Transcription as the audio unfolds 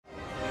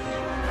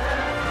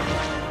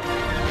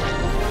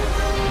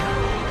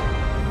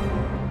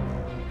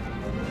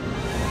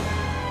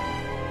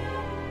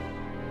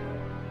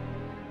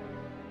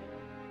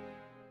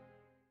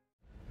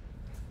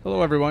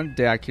Hello everyone,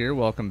 Dak here.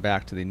 Welcome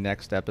back to the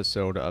next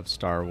episode of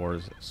Star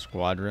Wars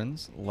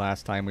Squadrons.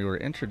 Last time we were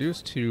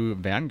introduced to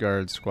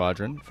Vanguard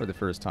Squadron for the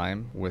first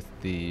time with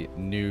the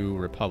New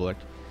Republic,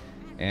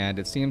 and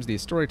it seems the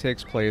story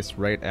takes place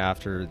right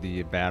after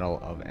the Battle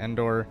of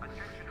Endor,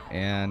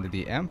 and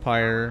the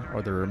Empire,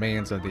 or the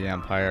remains of the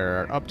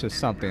Empire, are up to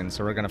something,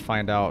 so we're going to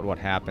find out what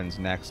happens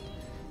next.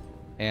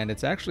 And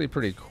it's actually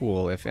pretty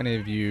cool. If any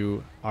of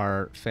you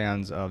are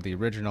fans of the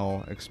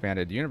original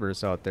expanded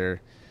universe out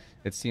there,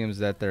 it seems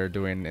that they're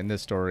doing in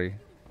this story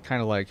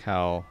kind of like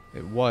how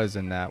it was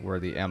in that, where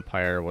the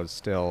Empire was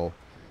still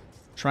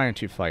trying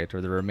to fight,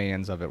 or the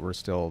remains of it were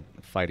still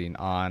fighting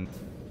on,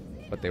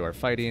 but they were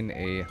fighting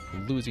a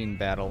losing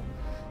battle.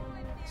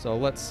 So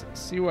let's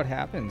see what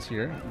happens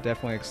here. I'm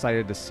definitely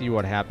excited to see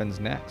what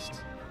happens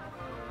next.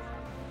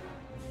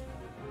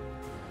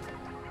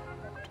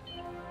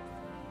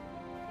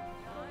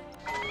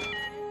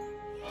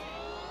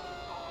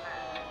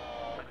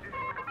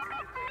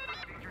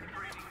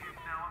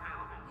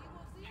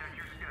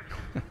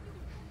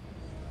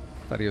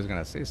 Thought he was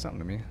gonna say something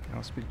to me. I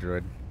don't speak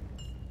droid.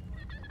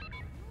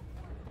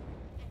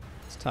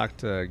 Let's talk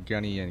to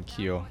Gunny and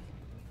Keo.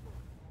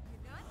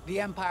 The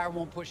Empire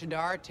won't push into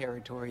our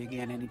territory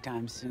again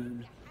anytime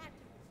soon.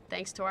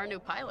 Thanks to our new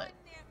pilot.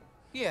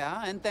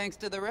 Yeah, and thanks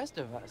to the rest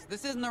of us.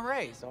 This isn't a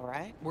race, all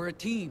right? We're a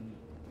team.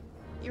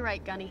 You're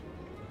right, Gunny.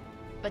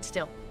 But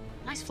still,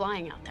 nice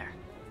flying out there.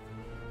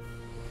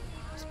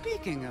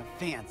 Speaking of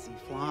fancy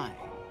flying,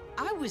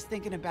 I was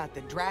thinking about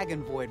the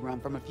Dragon Void run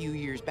from a few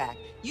years back.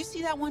 You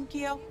see that one,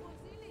 Keo?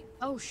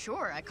 Oh,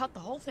 sure. I caught the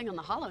whole thing on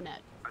the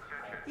HoloNet.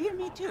 Yeah,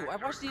 me too. I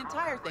watched the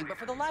entire thing, but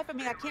for the life of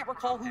me, I can't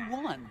recall who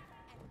won.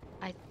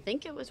 I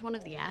think it was one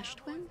of the Ash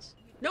twins?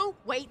 No,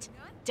 wait.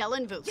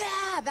 Dylan Voos.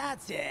 Yeah,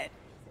 that's it.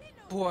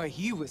 Boy,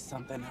 he was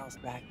something else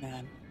back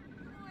then.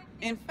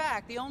 In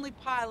fact, the only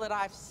pilot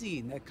I've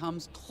seen that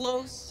comes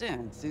close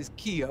since is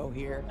Keo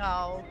here.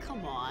 Oh,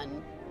 come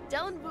on.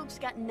 Dylan Voos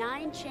got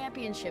 9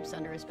 championships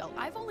under his belt.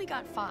 I've only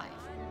got 5.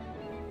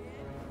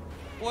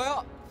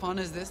 Well, fun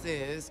as this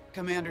is,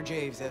 Commander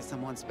Javes has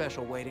someone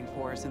special waiting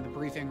for us in the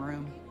briefing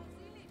room.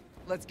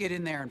 Let's get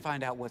in there and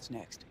find out what's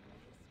next.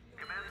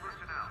 Command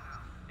personnel,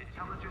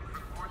 intelligence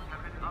reports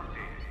have been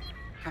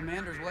updated.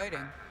 Commander's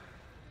waiting.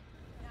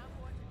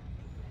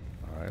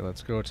 Alright,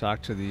 let's go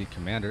talk to the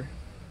commander.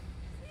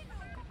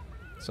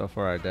 So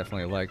far I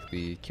definitely like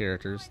the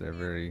characters. They're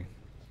very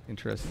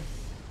interesting.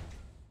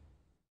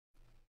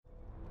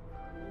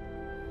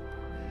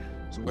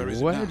 So where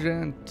is it Wedge now?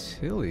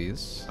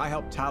 Antilles. I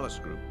helped Talus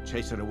Group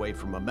chase it away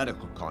from a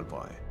medical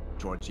convoy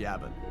towards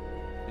Yavin.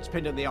 It's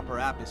pinned in the upper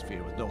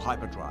atmosphere with no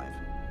hyperdrive,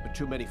 but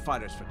too many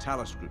fighters for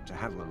Talus Group to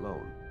handle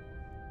alone.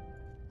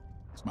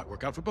 This might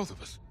work out for both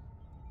of us.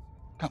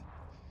 Come,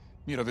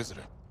 meet our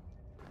visitor.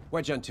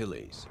 Wedge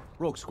Antilles,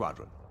 Rogue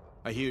Squadron.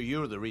 I hear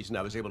you're the reason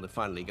I was able to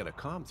finally get a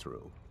comm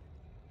through.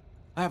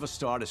 I have a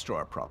Star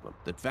Destroyer problem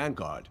that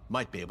Vanguard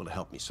might be able to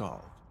help me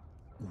solve.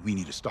 We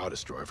need a Star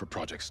Destroyer for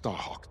Project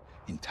Starhawk,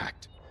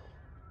 intact.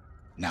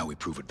 Now we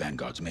prove what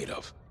Vanguard's made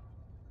of.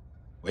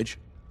 Wedge,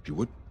 if you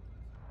would.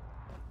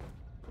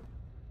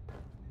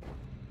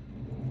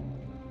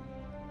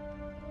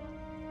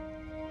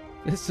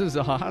 This is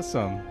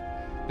awesome.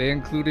 They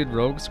included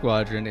Rogue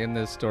Squadron in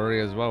this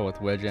story as well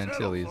with Wedge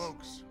Antilles. Settle,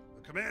 folks.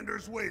 The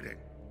commander's waiting.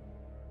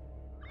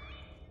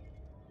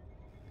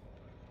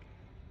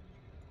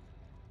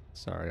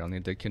 Sorry, I'll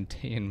need to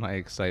contain my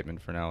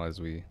excitement for now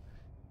as we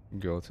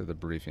go through the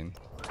briefing.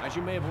 As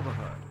you may have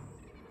overheard,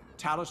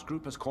 Talus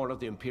Group has cornered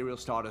the Imperial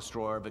Star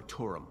Destroyer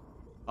Victorum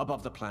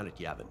above the planet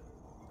Yavin.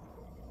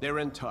 They're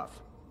in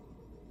tough,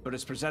 but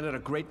it's presented a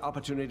great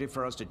opportunity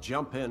for us to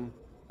jump in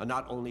and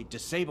not only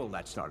disable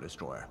that Star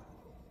Destroyer,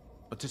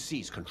 but to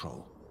seize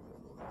control.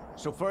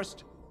 So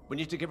first, we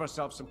need to give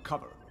ourselves some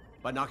cover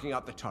by knocking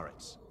out the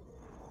turrets.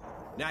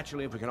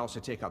 Naturally, if we can also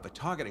take out the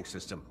targeting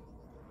system,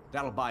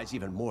 that'll buy us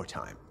even more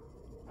time.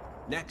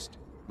 Next,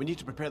 we need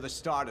to prepare the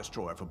Star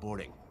Destroyer for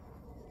boarding.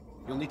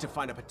 You'll need to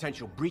find a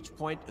potential breach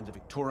point in the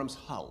Victorum's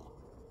hull,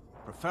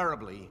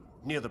 preferably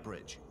near the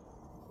bridge.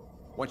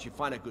 Once you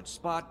find a good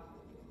spot,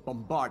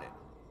 bombard it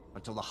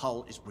until the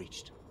hull is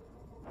breached.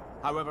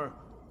 However,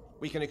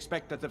 we can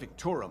expect that the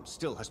Victorum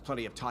still has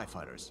plenty of TIE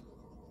fighters.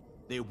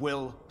 They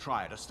will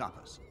try to stop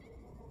us.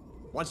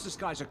 Once the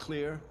skies are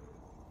clear,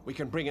 we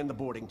can bring in the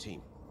boarding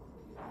team.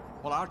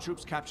 While our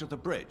troops capture the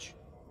bridge,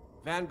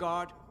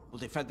 Vanguard will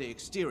defend the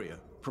exterior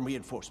from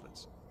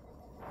reinforcements.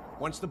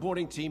 Once the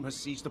boarding team has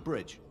seized the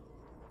bridge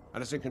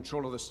and is in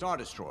control of the Star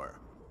Destroyer,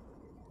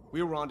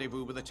 we'll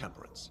rendezvous with the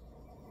Temperance.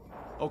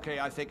 Okay,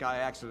 I think I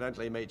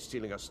accidentally made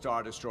stealing a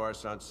Star Destroyer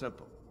sound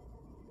simple.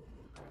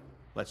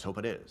 Let's hope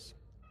it is.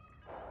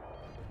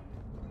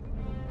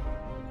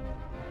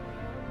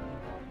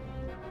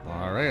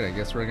 Alright, I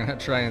guess we're gonna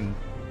try and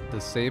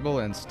disable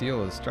and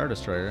steal a Star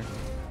Destroyer.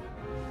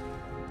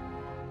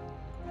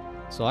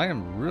 So I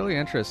am really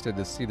interested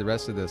to see the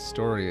rest of this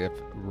story, if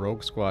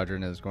Rogue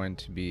Squadron is going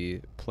to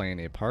be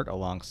playing a part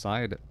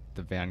alongside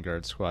the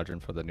Vanguard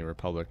Squadron for the New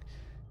Republic.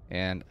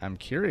 And I'm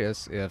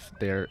curious if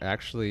they're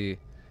actually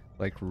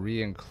like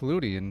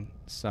re-including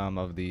some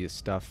of the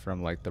stuff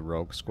from like the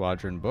Rogue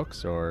Squadron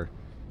books or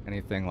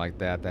anything like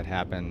that that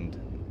happened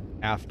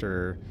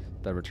after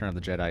the Return of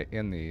the Jedi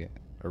in the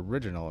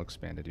original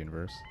expanded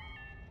universe.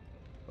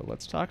 But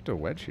let's talk to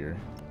Wedge here.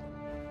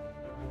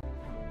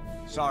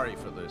 Sorry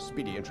for the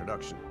speedy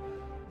introduction,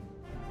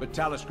 but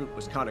Talos Group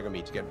was counting on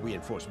me to get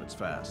reinforcements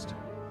fast.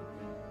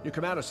 Your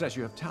commander says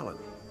you have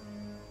talent.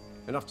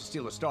 Enough to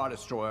steal a Star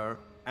Destroyer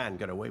and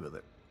get away with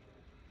it.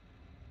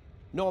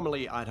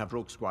 Normally, I'd have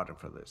Rogue Squadron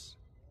for this,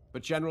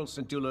 but General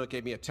Syndulla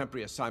gave me a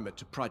temporary assignment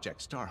to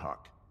Project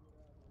Starhawk.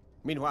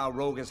 Meanwhile,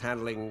 Rogue is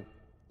handling,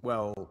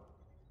 well,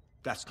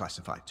 that's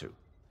classified too.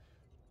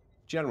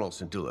 General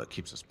Syndulla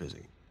keeps us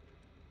busy.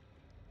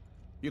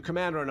 Your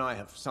commander and I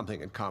have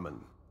something in common.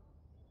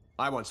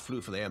 I once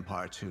flew for the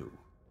Empire too,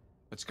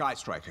 at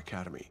Skystrike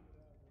Academy.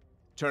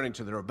 Turning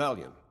to the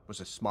Rebellion was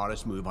the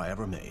smartest move I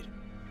ever made.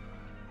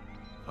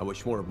 I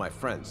wish more of my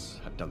friends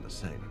had done the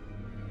same.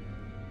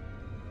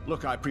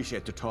 Look, I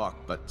appreciate the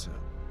talk, but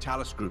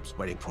Talos Group's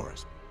waiting for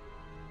us.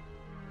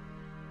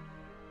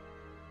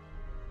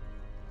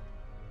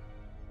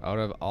 Out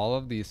of all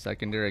of the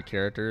secondary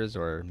characters,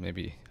 or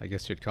maybe I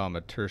guess you'd call him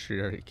a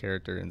tertiary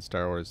character in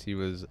Star Wars, he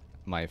was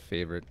my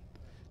favorite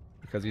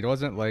because he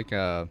wasn't like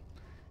a,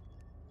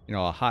 you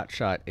know, a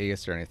hotshot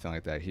ace or anything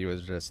like that. He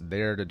was just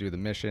there to do the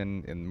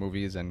mission in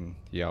movies, and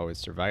he always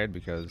survived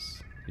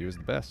because he was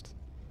the best.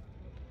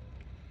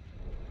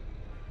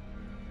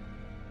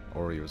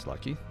 Or he was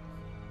lucky.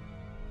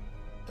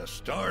 The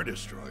Star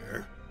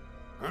Destroyer?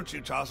 Aren't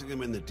you tossing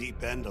him in the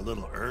deep end a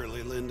little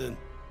early, Lyndon?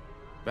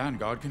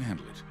 Vanguard can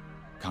handle it.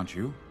 Can't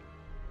you?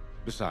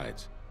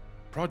 Besides,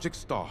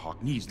 Project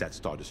Starhawk needs that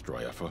Star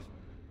Destroyer for...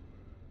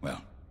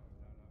 well,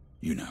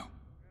 you know.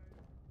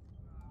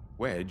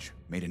 Wedge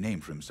made a name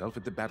for himself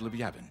at the Battle of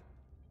Yavin.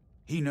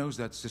 He knows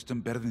that system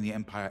better than the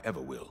Empire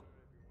ever will.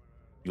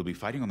 You'll be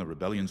fighting on the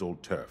Rebellion's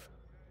old turf,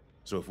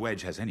 so if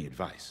Wedge has any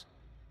advice,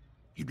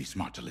 you'd be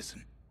smart to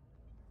listen.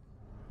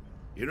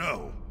 You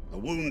know, a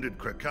wounded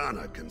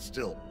Krakana can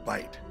still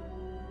bite.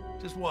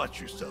 Just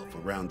watch yourself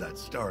around that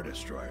Star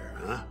Destroyer,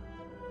 huh?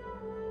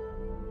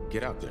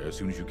 Get out there as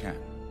soon as you can.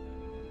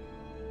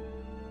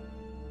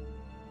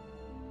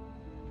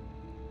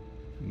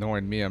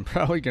 Knowing me, I'm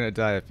probably gonna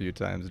die a few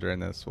times during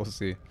this. We'll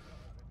see.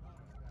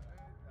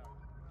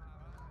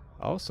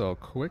 Also,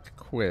 quick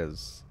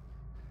quiz.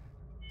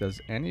 Does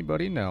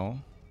anybody know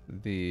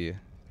the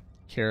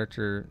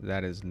character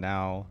that is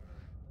now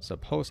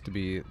supposed to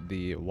be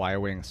the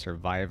Y-Wing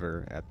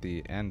survivor at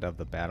the end of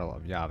the Battle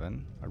of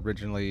Yavin?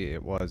 Originally,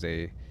 it was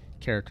a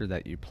character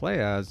that you play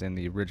as in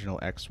the original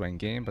X-Wing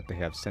game, but they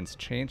have since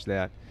changed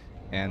that,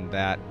 and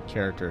that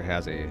character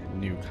has a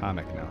new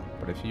comic now.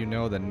 But if you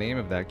know the name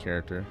of that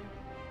character,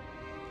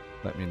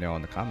 let me know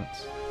in the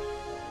comments.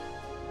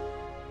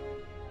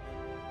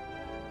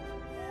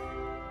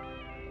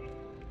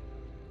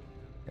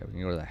 Okay, we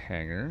can go to the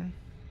hangar.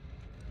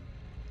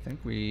 I think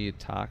we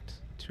talked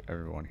to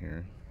everyone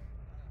here.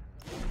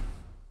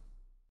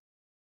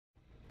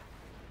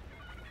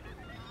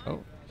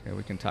 Oh, okay,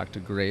 we can talk to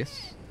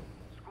Grace.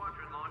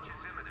 Squadron launch is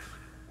imminent.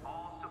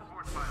 All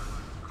support pilots,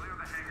 clear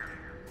the hangar.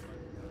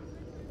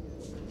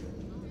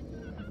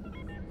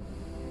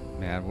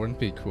 Man, wouldn't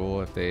it be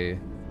cool if they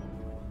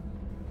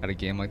had a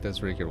game like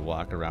this where you could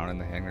walk around in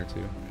the hangar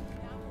too?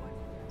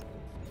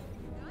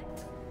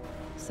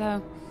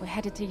 So, we're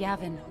headed to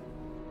Yavin.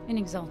 In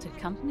exalted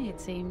company,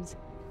 it seems.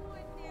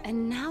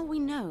 And now we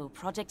know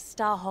Project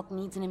Starhawk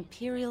needs an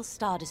Imperial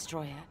Star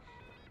Destroyer.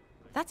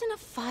 That's enough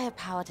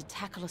firepower to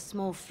tackle a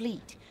small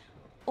fleet,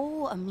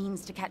 or a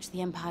means to catch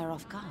the Empire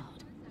off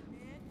guard.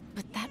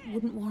 But that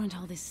wouldn't warrant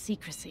all this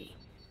secrecy.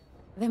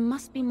 There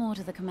must be more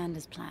to the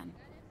Commander's plan.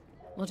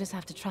 We'll just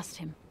have to trust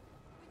him.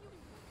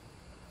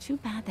 Too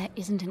bad there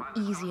isn't an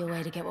easier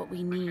way to get what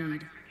we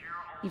need.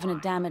 Even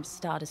a damaged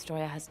Star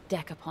Destroyer has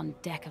deck upon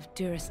deck of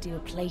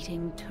Durasteel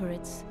plating,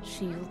 turrets,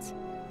 shields.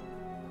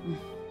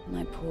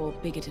 My poor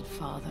bigoted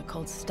father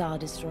called Star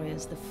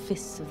Destroyers the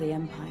fists of the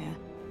Empire.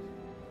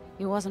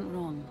 He wasn't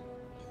wrong.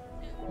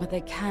 But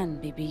they can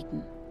be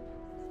beaten.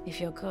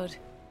 If you're good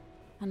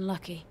and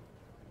lucky.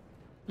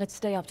 Let's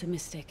stay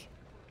optimistic.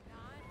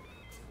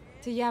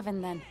 To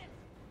Yavin then.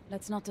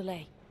 Let's not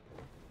delay.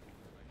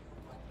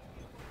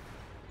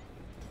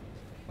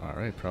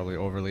 Alright, probably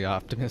overly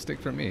optimistic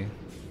for me.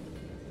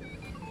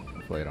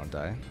 Hopefully I don't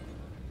die.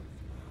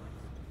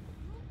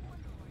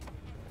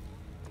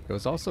 It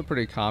was also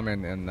pretty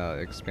common in the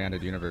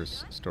expanded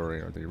universe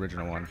story, or the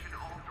original one,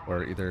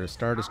 where either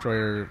Star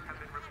Destroyer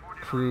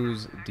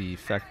crews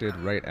defected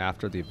right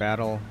after the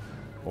battle,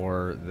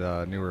 or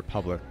the New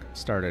Republic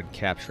started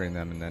capturing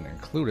them and then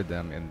included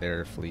them in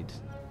their fleet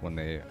when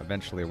they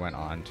eventually went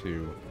on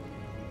to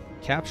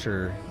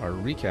capture or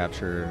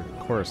recapture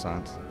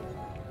Coruscant.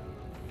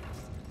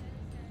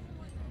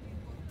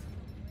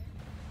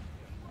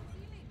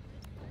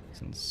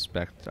 Let's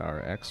inspect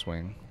our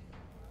X-Wing.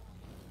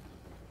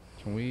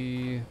 Can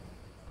we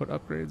put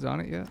upgrades on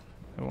it yet,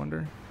 I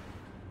wonder?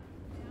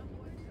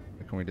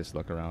 Or can we just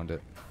look around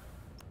it?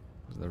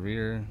 There's the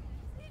rear.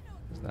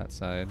 There's that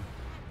side.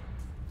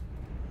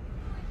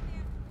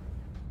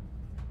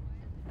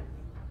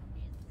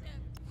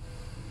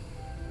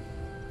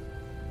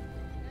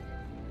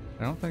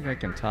 I don't think I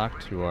can talk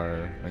to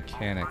our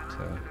mechanic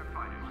to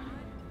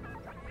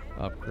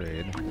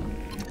upgrade.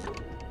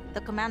 The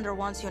commander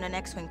wants you in an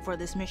X-Wing for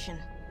this mission.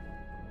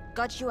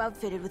 Got you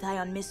outfitted with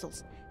ion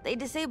missiles. They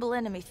disable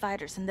enemy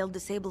fighters, and they'll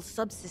disable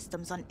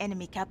subsystems on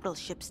enemy capital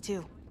ships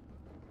too.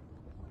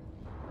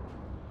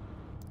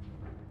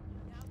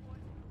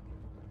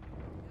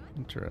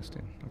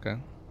 Interesting. Okay.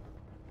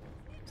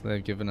 So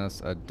they've given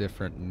us a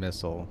different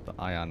missile, the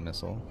ion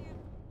missile.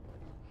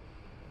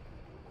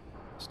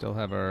 Still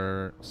have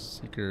our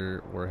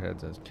seeker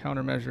warheads as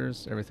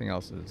countermeasures. Everything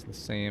else is the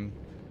same.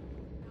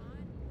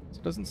 So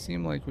it doesn't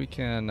seem like we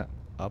can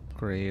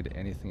upgrade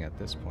anything at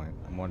this point.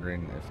 I'm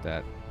wondering if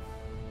that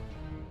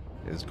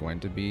is going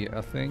to be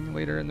a thing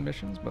later in the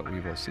missions, but we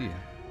will see.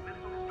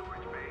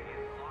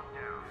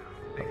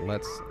 But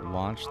let's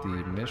launch the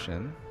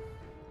mission.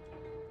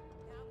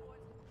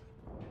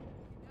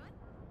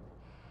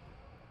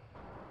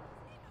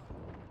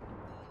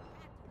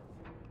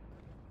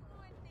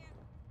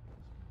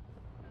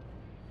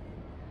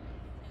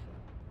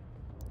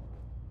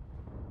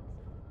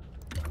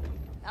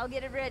 I'll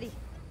get it ready.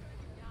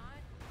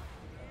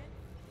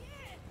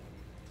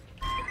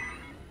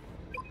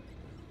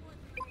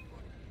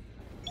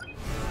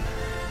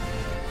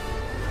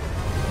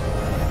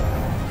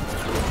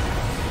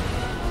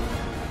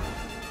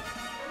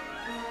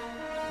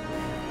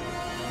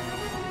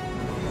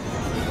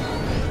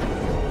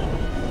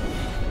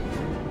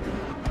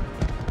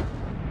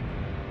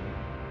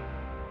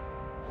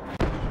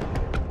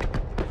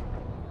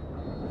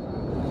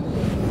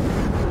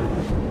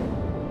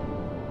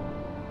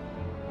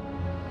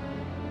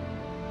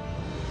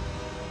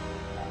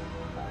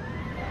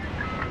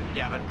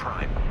 Yavin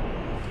Prime.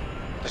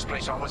 This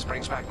place always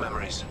brings back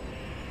memories.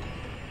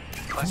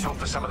 Let's hope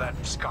for some of that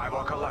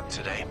Skywalker luck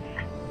today.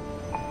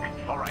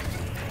 All right,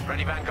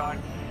 ready, Vanguard?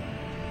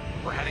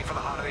 We're heading for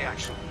the heart of the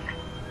action.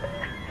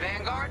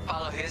 Vanguard,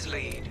 follow his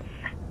lead.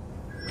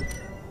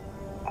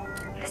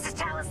 This is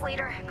Talus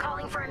Leader,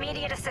 calling for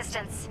immediate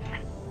assistance.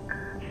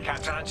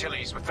 Captain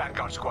Antilles with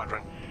Vanguard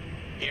Squadron.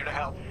 Here to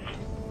help.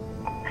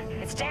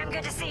 It's damn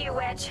good to see you,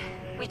 Wedge.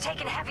 We've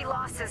taken heavy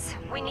losses.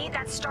 We need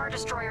that Star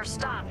Destroyer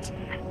stopped.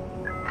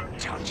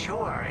 Don't you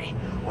worry.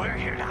 We're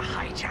here to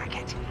hijack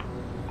it.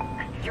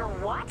 You're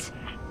what?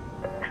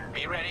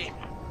 Be ready.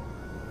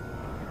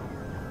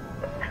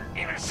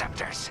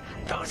 Interceptors.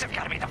 Those have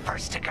got to be the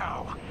first to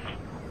go.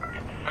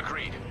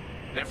 Agreed.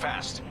 They're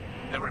fast.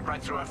 They'll rip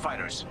right through our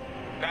fighters.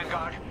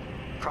 Vanguard,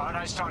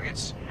 prioritize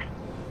targets.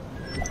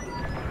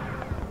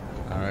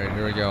 Alright,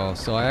 here we go.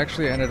 So I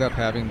actually ended up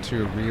having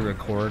to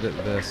re-record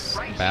this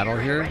battle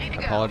here. I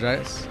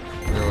apologize.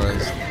 There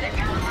was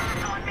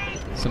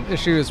some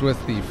issues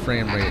with the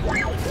frame rate.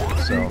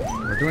 So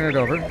we're doing it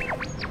over.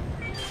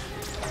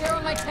 Stare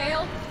on my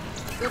tail?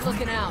 Good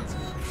looking out.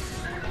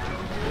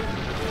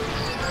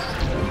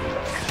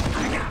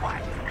 I got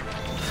one.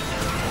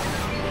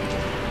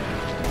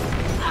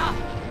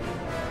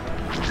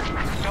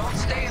 Don't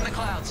stay in the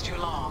clouds too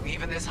long.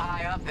 Even this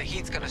high up, the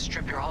heat's gonna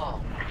strip your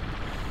hull.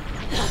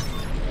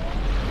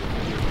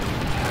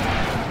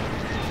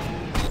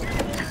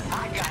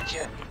 I got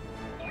you.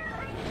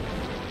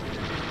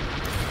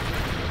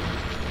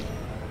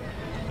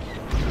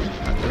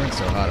 Not doing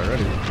so hot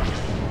already.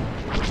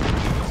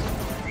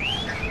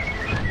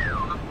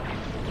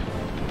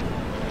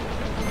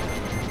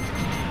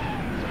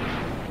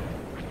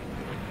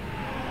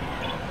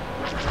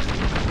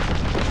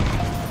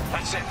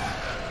 That's it.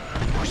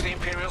 Push the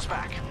Imperials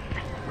back.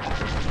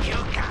 You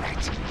got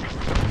it.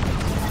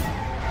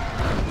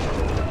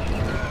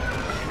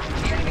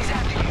 The enemy's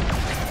after you.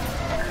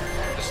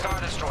 The Star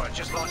Destroyer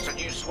just launched a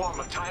new swarm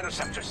of TIE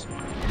interceptors.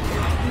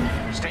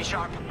 Stay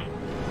sharp.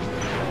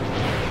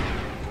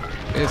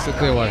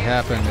 Basically what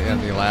happened in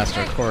the last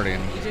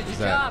recording is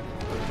that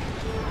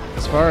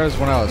as far as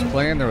when I was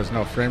playing, there was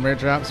no frame rate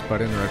drops,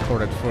 but in the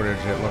recorded footage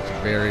it looked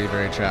very,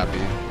 very choppy.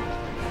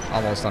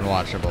 Almost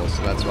unwatchable,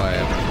 so that's why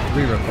I'm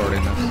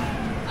re-recording this.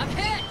 I'm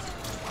hit!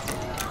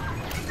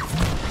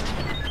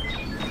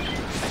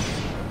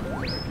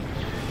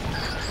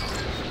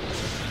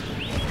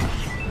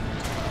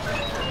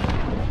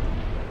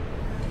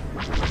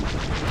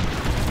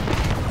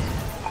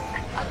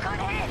 A good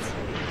hit.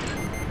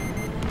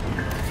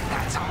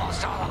 That's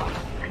almost all of them.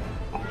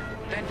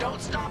 Then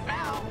don't stop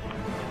now.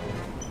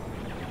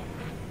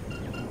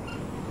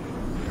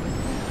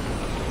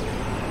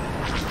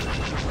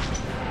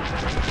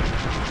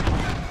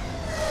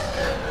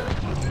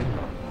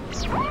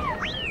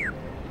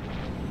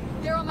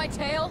 Stare on my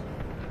tail?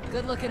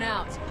 Good looking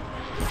out.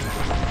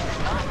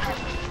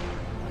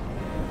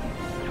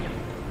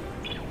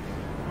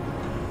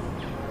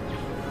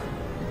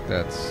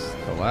 That's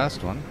the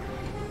last one.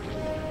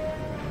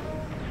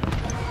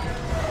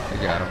 We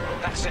got him.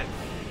 That's it.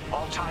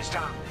 All ties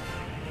down.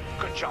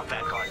 Good job,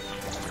 Vanguard.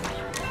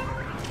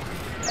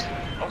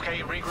 Okay,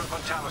 regroup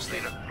on Talus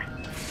Leader.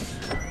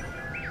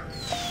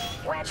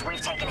 Wedge,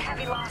 we've taken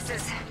heavy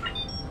losses.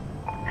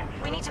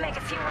 We need to make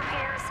a few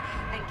repairs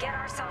and get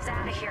ourselves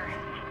out of here.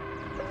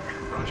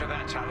 Roger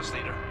that, Talus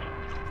Leader.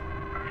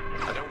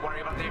 Now don't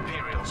worry about the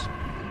Imperials.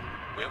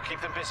 We'll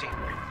keep them busy.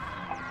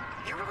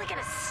 You're really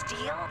gonna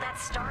steal that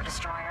Star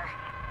Destroyer?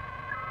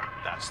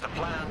 That's the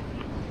plan.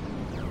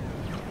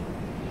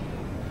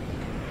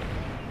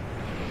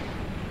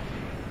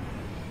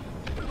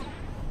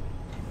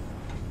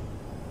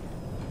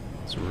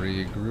 Let's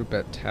regroup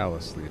at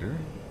Talus, leader.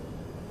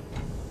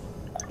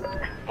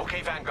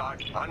 Okay,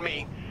 Vanguard, on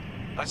me.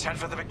 Let's head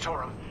for the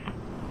Victorum.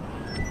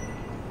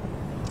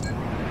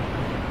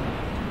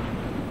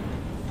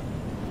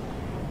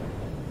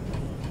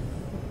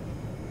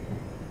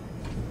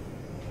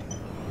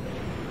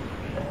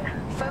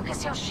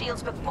 Focus your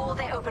shields before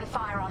they open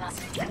fire on us.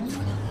 You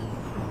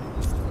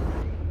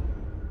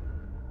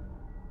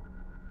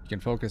can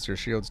focus your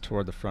shields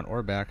toward the front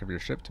or back of your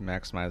ship to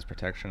maximize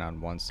protection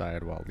on one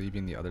side while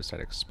leaving the other side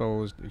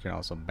exposed. You can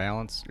also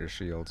balance your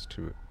shields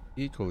to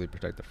equally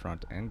protect the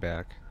front and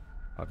back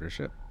of your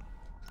ship.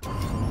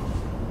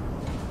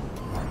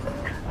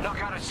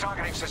 Knock out its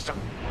targeting system.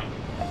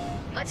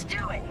 Let's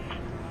do it.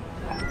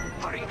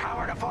 Putting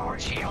power to forward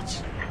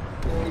shields.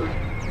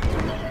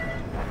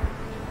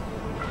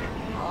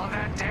 All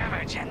that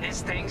damage, and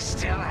this thing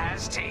still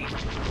has teeth.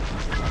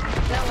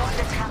 No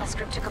wonder Talus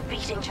Group took a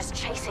beating just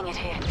chasing it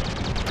here.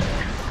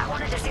 I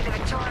wanted to see the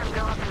Victorum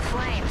go up in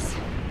flames,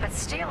 but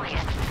stealing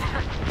it,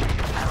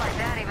 I like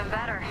that even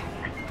better.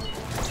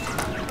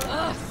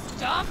 Ugh,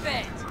 stop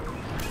it!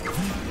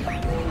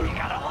 You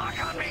got a lock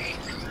on me.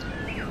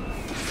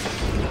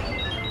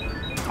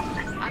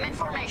 I'm in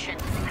formation.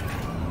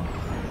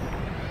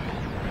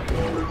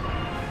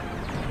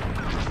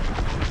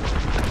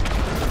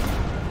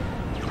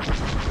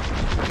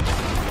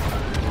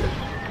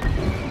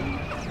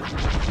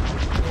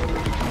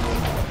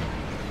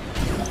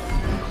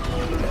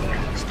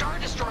 Star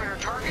Destroyer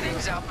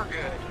targeting's out for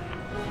good.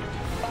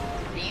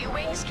 The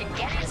U-Wings can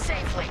get in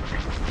safely.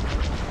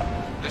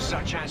 This is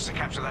our chance to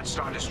capture that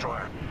Star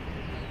Destroyer.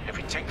 If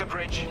we take the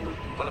bridge,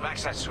 we'll have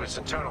access to its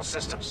internal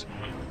systems.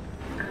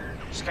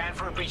 Scan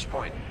for a breach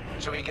point,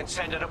 so we can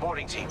send in a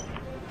boarding team.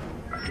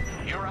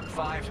 You're up,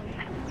 5.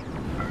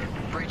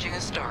 Breaching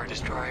a Star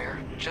Destroyer,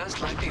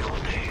 just like the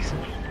old days.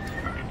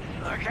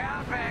 Look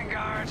out,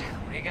 Vanguard.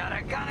 We got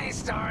a gunny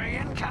story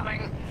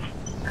incoming.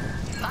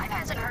 5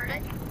 hasn't heard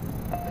it.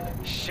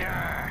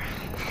 Sure.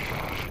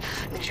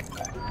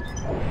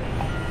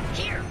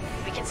 Here,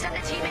 we can send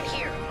a team in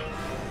here.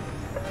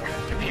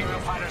 Imperial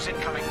fighters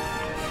incoming.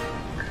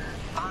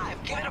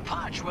 5, give it a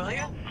punch, will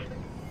you?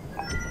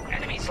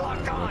 Enemies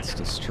locked on. Let's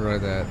destroy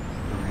that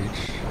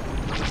breach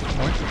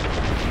point.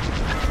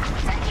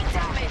 Taking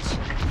damage.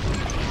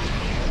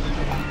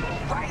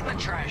 Right in the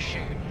trash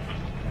chute.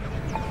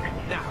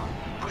 Now,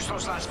 push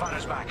those last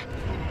fighters back.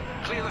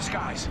 Clear the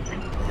skies.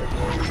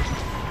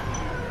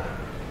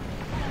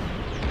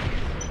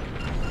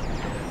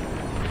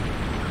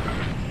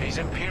 These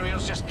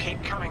Imperials just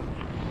keep coming.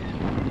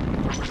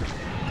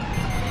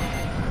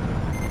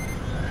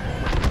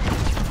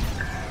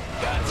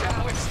 That's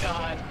how it's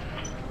done.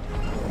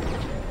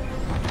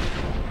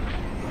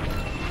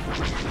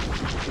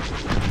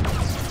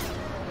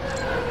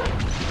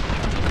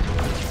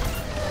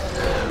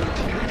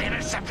 Got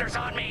interceptors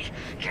on me.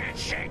 Can't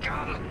shake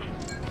them.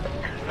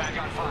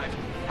 Vanguard 5.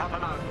 Help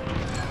him out.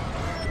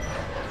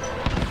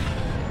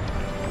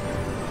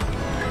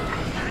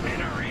 I'm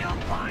in a real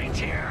bind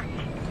here.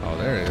 Oh,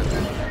 there it is.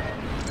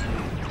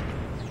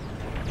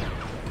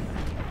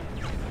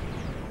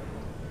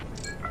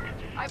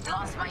 I've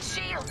lost my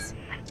shields.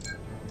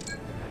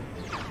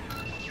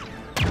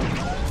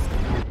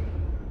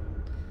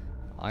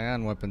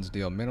 Ion weapons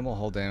deal minimal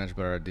hull damage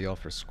but are ideal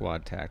for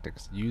squad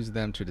tactics. Use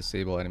them to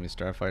disable enemy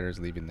starfighters,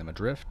 leaving them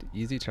adrift.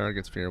 Easy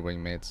targets for your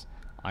wingmates.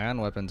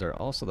 Ion weapons are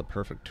also the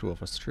perfect tool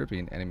for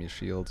stripping enemy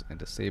shields and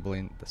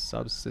disabling the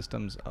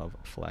subsystems of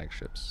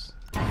flagships.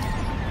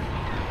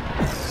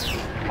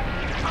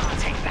 I'll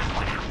take that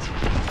one out.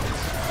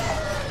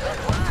 Good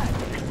work.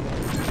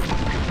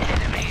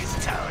 Enemy's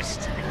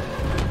toast.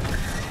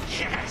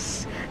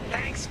 Yes.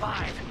 Thanks,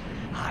 5.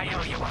 I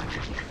owe you one.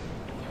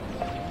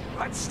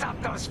 Let's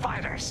stop those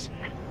fighters.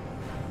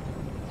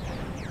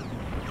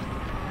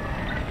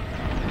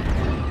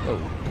 Oh.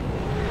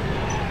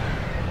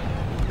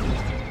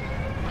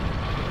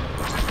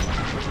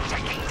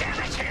 Taking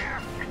damage here.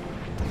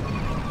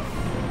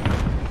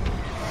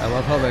 I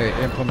love how they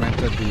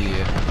implemented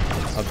the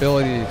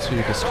ability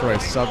to destroy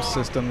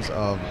subsystems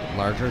of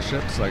larger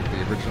ships like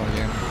the original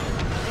game.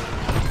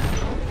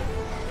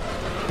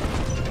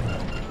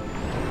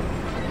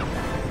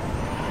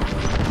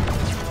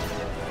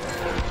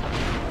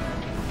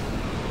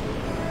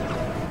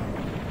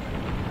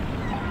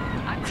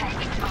 I'm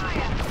taking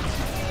fire.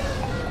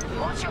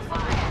 Watch your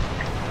fire.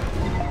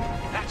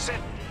 That's it.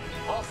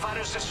 All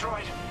fighters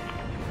destroyed.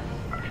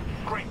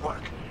 Great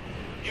work.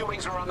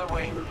 U-Wings are on their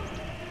way.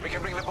 We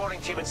can bring the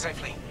boarding team in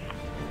safely.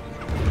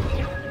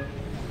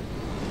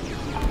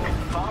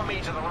 Follow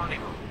me to the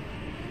rendezvous.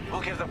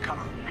 We'll give them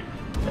cover.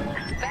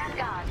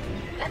 Vanguard,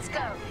 let's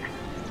go.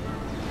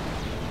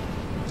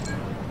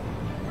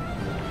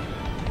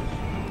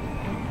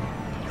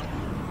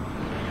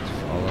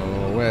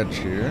 Follow a wedge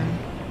here.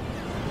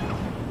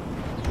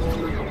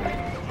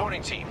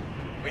 boarding team,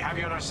 we have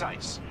you on our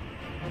sights.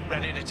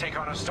 Ready to take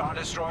on a Star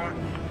Destroyer?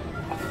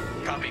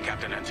 Copy,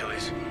 Captain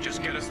Antilles.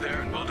 Just get us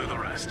there and we'll do the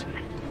rest.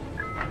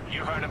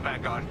 You heard him,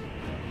 Vanguard.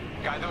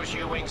 Guide those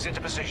U-wings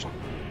into position.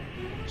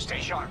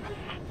 Stay sharp.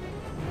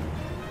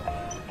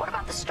 What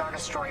about the Star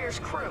Destroyer's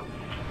crew?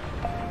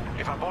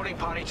 If our boarding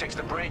party takes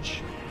the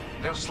bridge,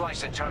 they'll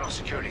slice internal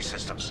security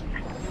systems.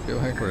 I feel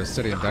like we're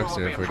sitting ducks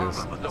here if we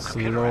just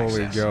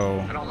slowly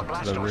go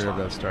to the rear of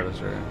that Star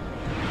Destroyer.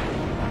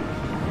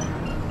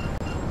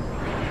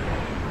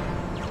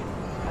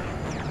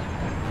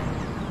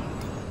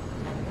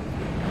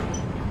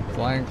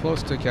 Flying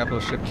close to a capital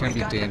ship can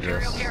be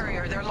dangerous.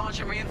 Carrier. They're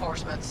launching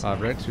reinforcements.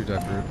 Right to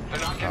that group. They're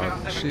not getting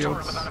off the Victoria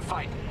Shields. without a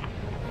fight.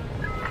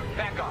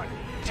 Vanguard,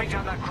 take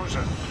down that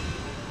cruiser.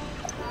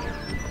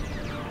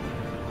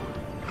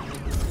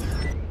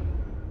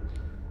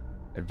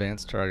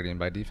 Advanced targeting.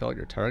 By default,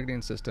 your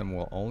targeting system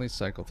will only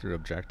cycle through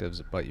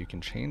objectives, but you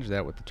can change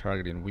that with the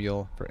targeting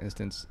wheel. For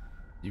instance,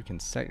 you can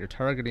set your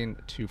targeting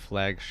to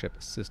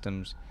flagship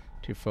systems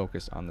to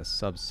focus on the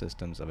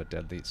subsystems of a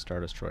deadly Star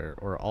Destroyer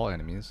or all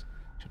enemies,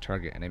 to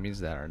target enemies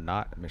that are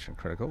not mission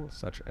critical,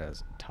 such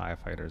as TIE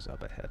fighters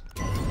up ahead.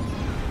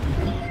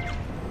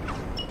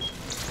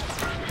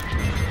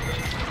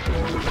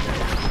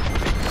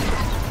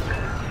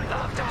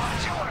 Love to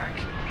watch you work.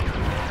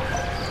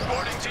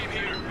 Boarding team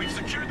here. We've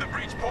secured the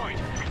breach point.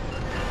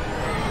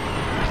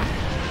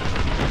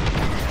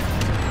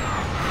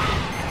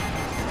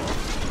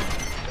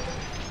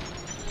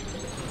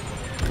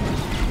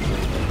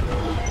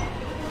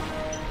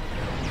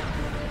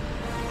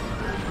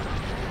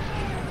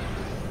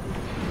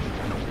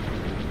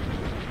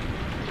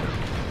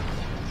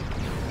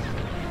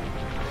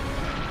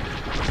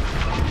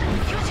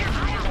 Use your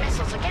ion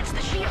missiles against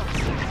the shields.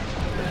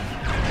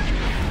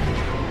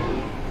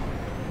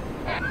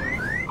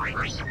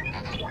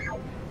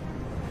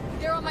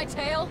 They're on my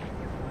tail?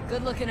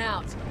 Good looking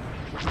out.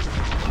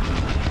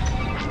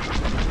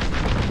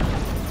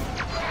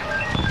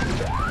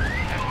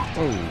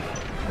 Oh.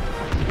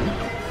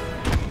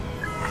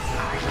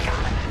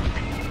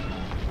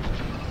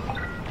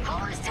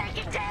 Hull is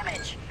taking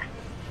damage.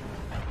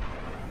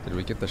 Did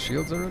we get the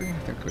shields already? I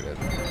think we did.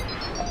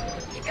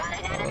 You got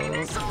an enemy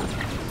missile.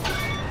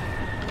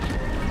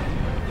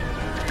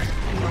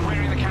 We're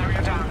wearing the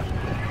carrier down.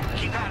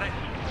 Keep at it.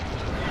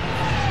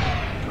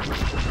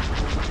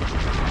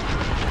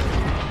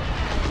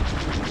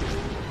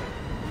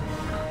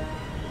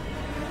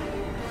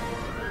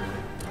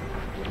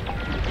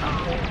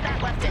 Oh,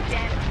 that left it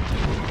dead.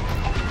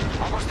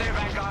 Almost there,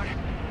 Vanguard.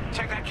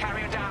 Take that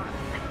carrier down.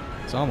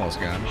 It's almost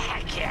gone.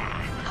 Heck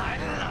yeah. I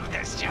love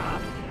this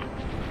job.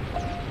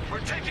 We're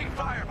taking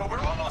fire, but we're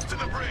almost to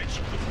the bridge.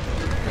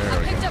 There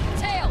we Picked go. up a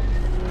tail.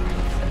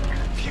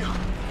 Phew.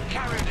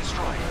 Carrier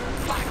destroyed.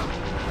 Finally.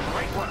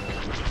 Great work.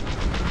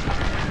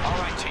 All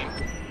right, team.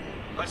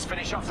 Let's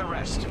finish off the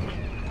rest.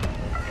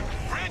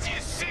 Bridge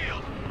is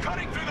sealed.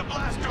 Cutting through the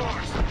blast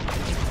doors.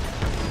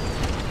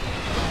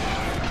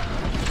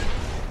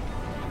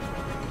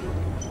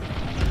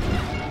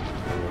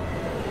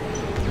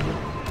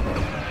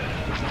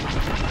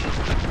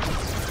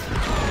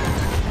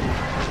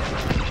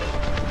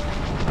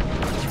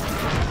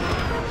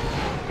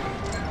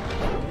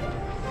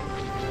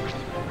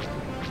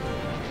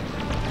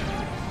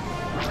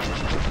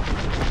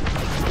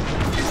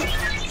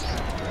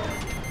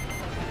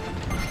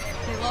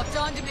 They locked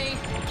onto me.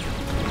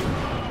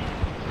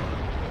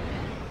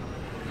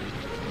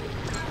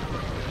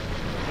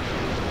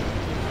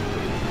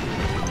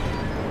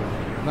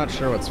 I'm not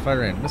sure what's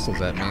firing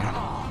missiles at me.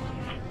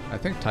 I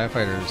think TIE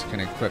fighters can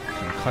equip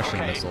concussion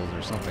missiles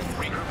or something.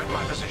 Regroup in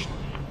my position.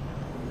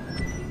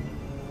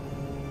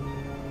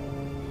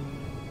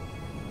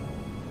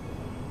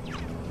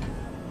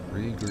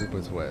 Regroup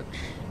with Wedge.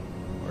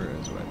 Where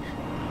is Wedge?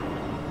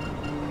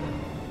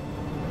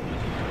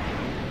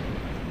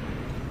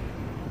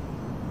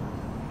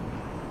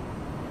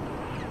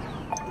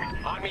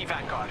 On me,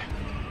 Vanguard.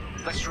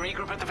 Let's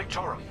regroup at the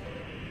Victorum.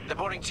 The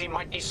boarding team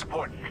might need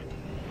support.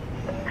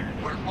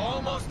 We're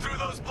almost through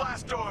those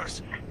blast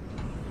doors.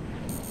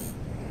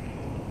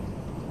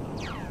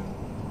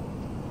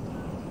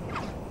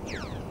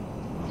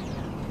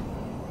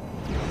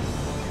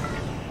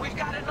 We've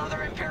got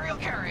another Imperial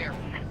carrier.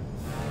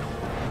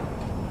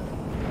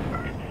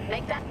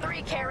 Make that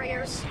 3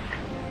 carriers.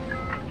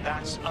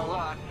 That's a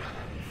lot.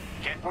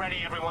 Get ready,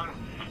 everyone.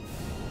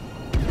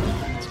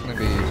 It's gonna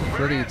be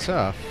pretty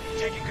tough.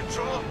 Taking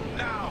control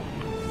now.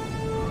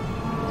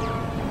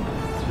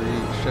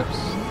 3 ships.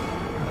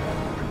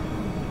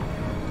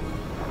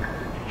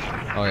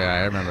 Oh yeah, I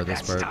remember this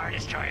That part. Star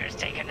Destroyer's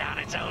taken down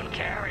its own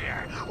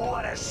carrier.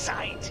 What a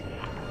sight.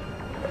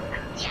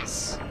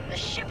 Yes, the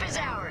ship is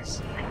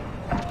ours.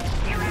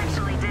 You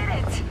actually did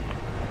it.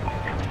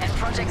 And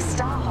Project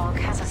Starhawk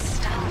has a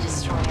Star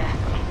Destroyer.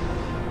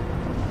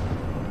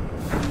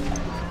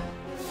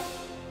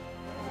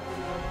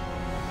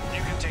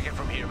 You can take it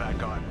from here,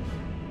 Vanguard.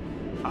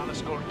 I'll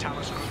escort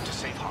Talos Group to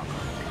safe harbor.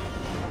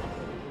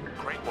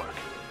 Great work.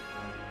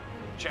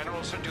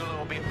 General Sardula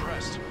will be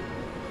impressed.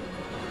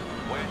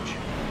 Wedge,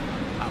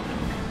 out.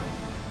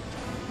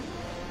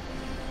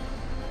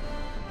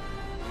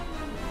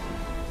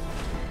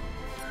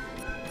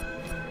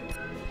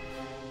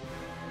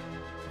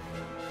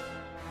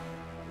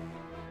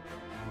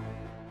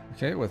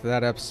 Okay, with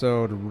that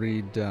episode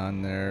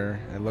redone there,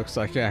 it looks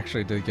like I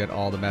actually did get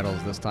all the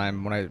medals this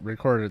time. When I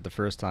recorded it the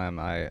first time,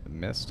 I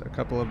missed a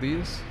couple of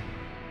these,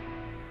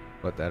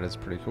 but that is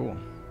pretty cool.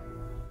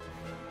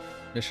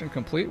 Mission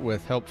complete.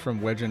 With help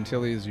from Wedge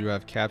Antilles, you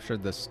have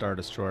captured the Star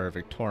Destroyer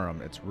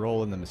Victorum. Its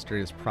role in the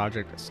mysterious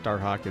Project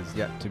Starhawk is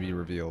yet to be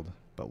revealed,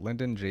 but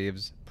Lyndon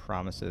Javes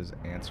promises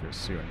answers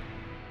soon.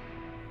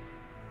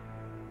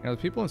 You know,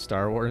 the people in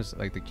Star Wars,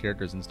 like the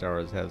characters in Star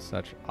Wars, have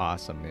such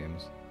awesome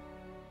names.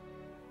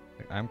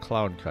 I'm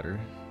Cloud Cutter,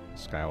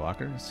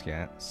 Skywalker,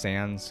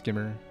 Sand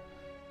Skimmer,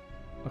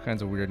 all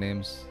kinds of weird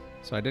names.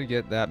 So I did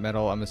get that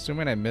medal. I'm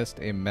assuming I missed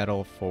a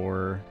medal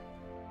for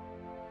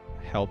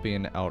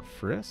helping out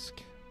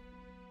Frisk.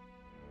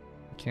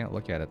 I can't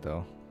look at it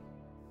though.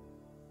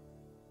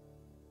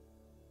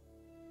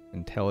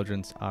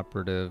 Intelligence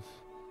operative.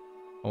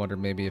 I wonder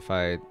maybe if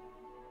I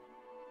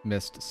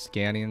missed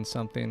scanning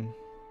something.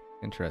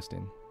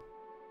 Interesting.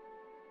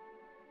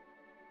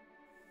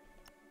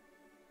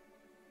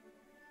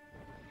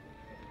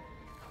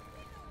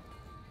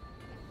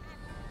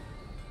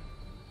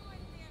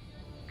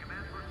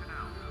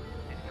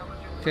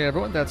 Okay,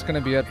 everyone, that's going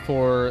to be it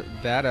for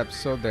that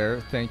episode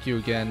there. Thank you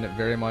again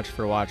very much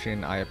for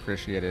watching. I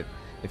appreciate it.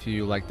 If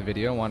you like the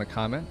video and want to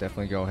comment,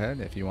 definitely go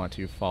ahead. If you want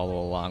to follow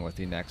along with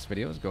the next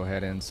videos, go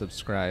ahead and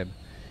subscribe.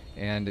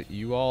 And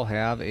you all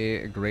have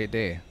a great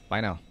day.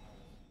 Bye now.